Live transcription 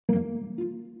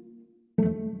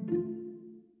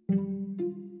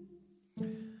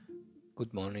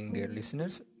Good morning, dear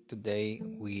listeners. Today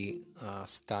we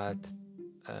start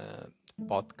a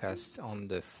podcast on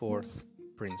the fourth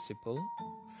principle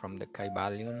from the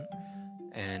Kybalion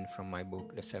and from my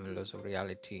book, The Seven Laws of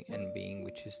Reality and Being,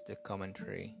 which is the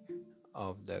commentary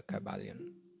of the Kybalion.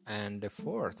 And the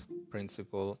fourth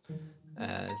principle,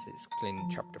 as is explained in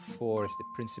chapter 4, is the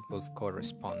principle of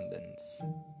correspondence.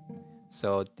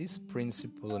 So this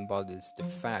principle embodies the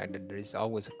fact that there is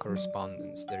always a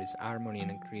correspondence, there is harmony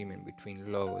and agreement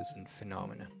between laws and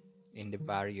phenomena in the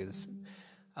various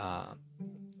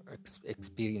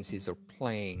experiences or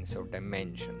planes or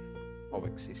dimension of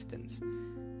existence.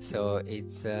 So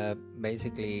it's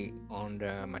basically on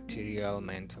the material,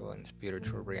 mental and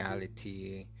spiritual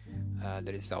reality,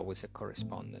 there is always a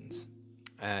correspondence.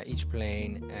 Each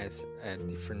plane has a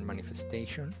different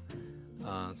manifestation,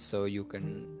 so you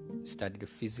can study the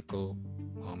physical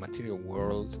material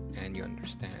world and you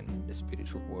understand the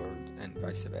spiritual world and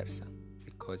vice versa,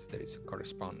 because there is a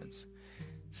correspondence.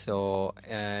 So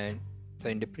in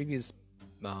the previous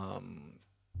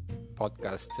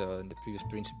podcast, in the previous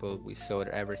principle, we saw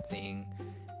that everything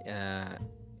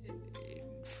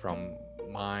from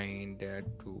mind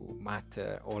to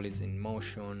matter, all is in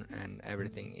motion, and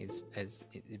everything is as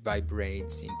it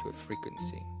vibrates into a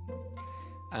frequency.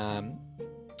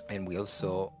 And we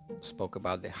also spoke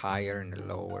about the higher and the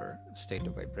lower state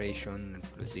of vibration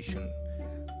and position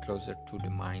closer to the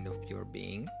mind of pure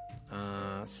being.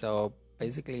 So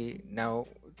basically now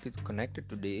connected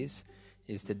to this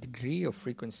is the degree of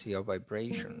frequency of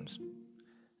vibrations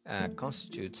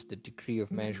constitutes the degree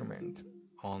of measurement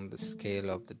on the scale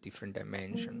of the different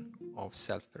dimension of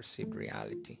self-perceived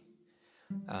reality.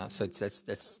 So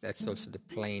that's also the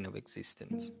plane of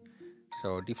existence.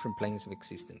 So different planes of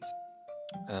existence.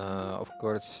 Of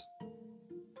course,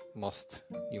 most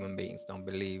human beings don't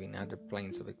believe in other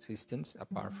planes of existence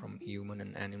apart from human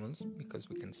and animals, because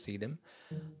we can see them.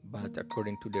 But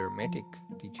according to the Hermetic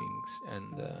teachings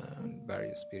and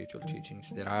various spiritual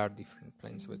teachings, there are different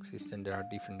planes of existence, there are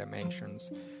different dimensions.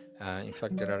 In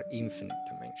fact, there are infinite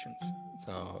dimensions.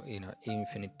 So,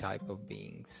 infinite type of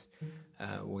beings,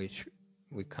 which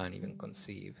we can't even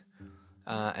conceive.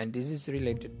 And this is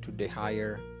related to the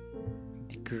higher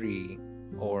degree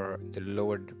or the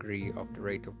lower degree of the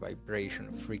rate of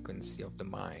vibration frequency of the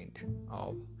mind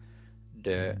of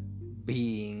the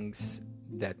beings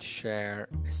that share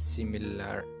a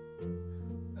similar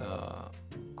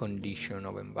condition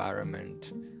of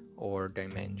environment or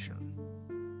dimension.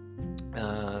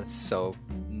 So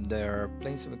their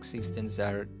planes of existence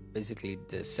are basically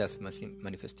the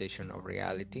self-manifestation of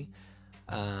reality,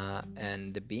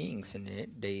 and the beings in it,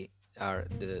 they are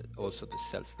also the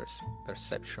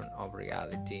self-perception of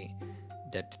reality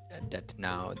that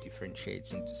now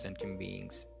differentiates into sentient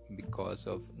beings because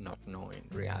of not knowing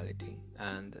reality.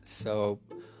 And so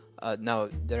now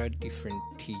there are different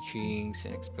teachings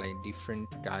and explain different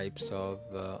types of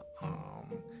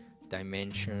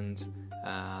dimensions,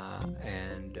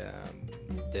 and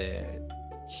the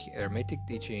Hermetic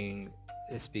teaching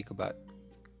speak about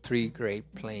three great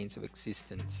planes of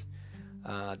existence: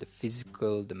 the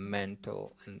physical, the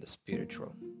mental, and the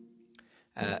spiritual.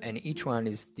 And each one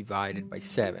is divided by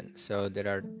 7. So there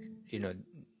are,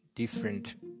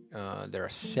 different. There are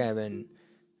 7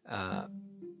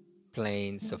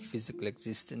 planes of physical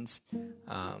existence.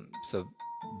 So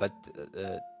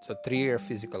 3 are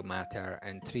physical matter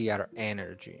and 3 are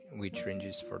energy, which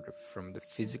ranges from the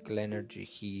physical energy,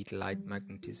 heat, light,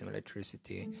 magnetism,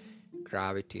 electricity,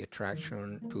 gravity,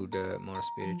 attraction, to the more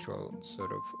spiritual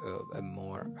sort of a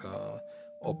more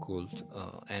occult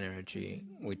energy,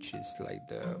 which is like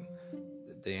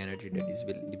the energy that is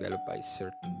developed by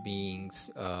certain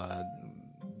beings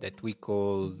that we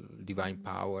call divine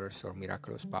powers or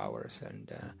miraculous powers,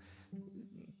 and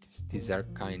these are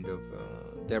kind of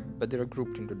they're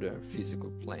grouped into the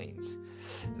physical planes,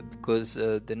 because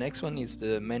the next one is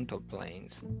the mental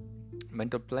planes.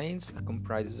 Mental planes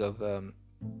comprises of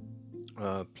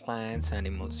plants,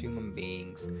 animals, human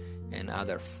beings, and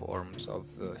other forms of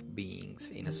beings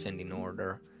in ascending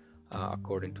order,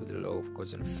 according to the law of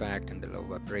cause and effect and the law of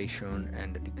vibration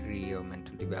and the degree of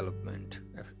mental development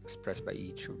expressed by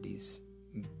each of these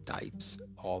types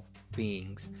of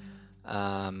beings.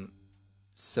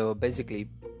 So basically,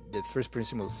 the first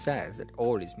principle says that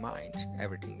all is mind,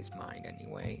 everything is mind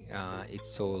anyway.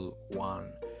 It's all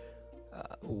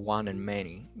one and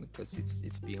many, because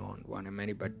it's beyond one and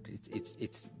many, but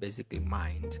it's basically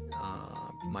mind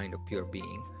of pure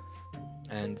being.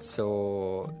 And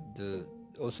so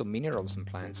also minerals and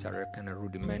plants are a kind of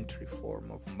rudimentary form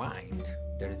of mind.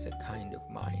 There is a kind of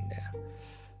mind there,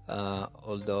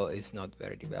 although it's not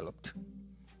very developed.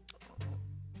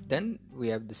 then we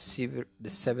have the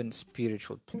 7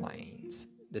 spiritual planes.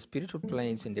 The spiritual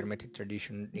planes in the Hermetic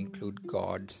tradition include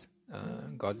gods,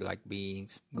 godlike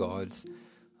beings, gods,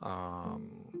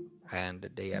 and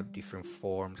they have different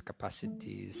forms,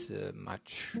 capacities, uh,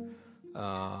 much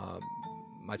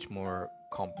more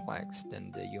complex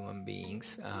than the human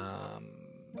beings,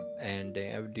 and they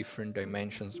have different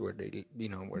dimensions where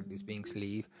where these beings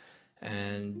live,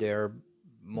 and they're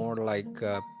more like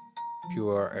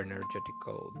pure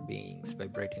energetical beings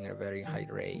vibrating at a very high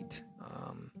rate,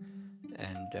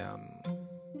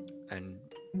 and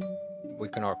we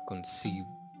cannot conceive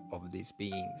of these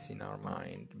beings in our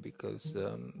mind because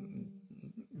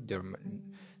their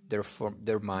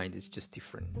their mind is just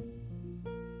different.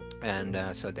 And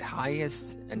so the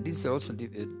highest, and this is also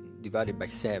divided by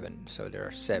 7, so there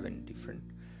are 7 different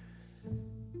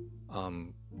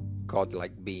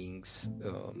godlike beings,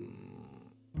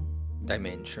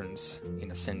 dimensions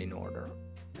in ascending order.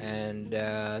 And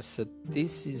so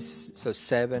this is, so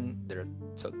 7, there are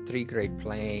 3 great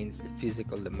planes: the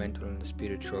physical, the mental, and the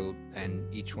spiritual,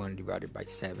 and each one divided by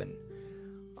 7.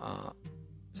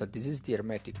 So this is the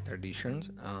Hermetic traditions.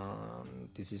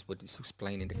 This is what is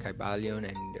explained in the Kybalion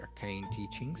and in the arcane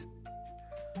teachings.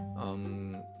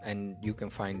 And you can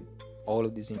find all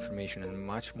of this information and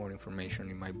much more information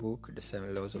in my book, The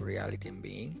 7 Laws of Reality and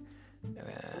Being.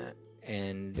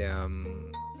 And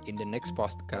in the next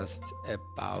podcast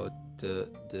about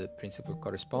the Principle of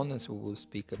Correspondence, we will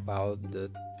speak about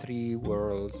the 3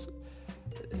 worlds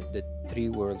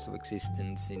of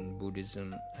existence in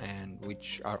Buddhism, and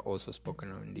which are also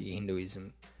spoken on in the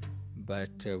Hinduism,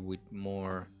 but with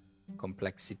more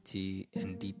complexity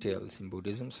and details in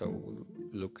Buddhism. So we'll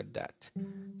look at that.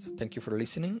 So thank you for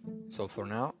listening. It's all for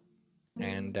now,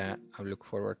 and I look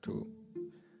forward to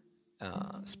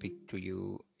speak to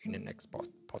you in the next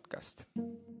podcast.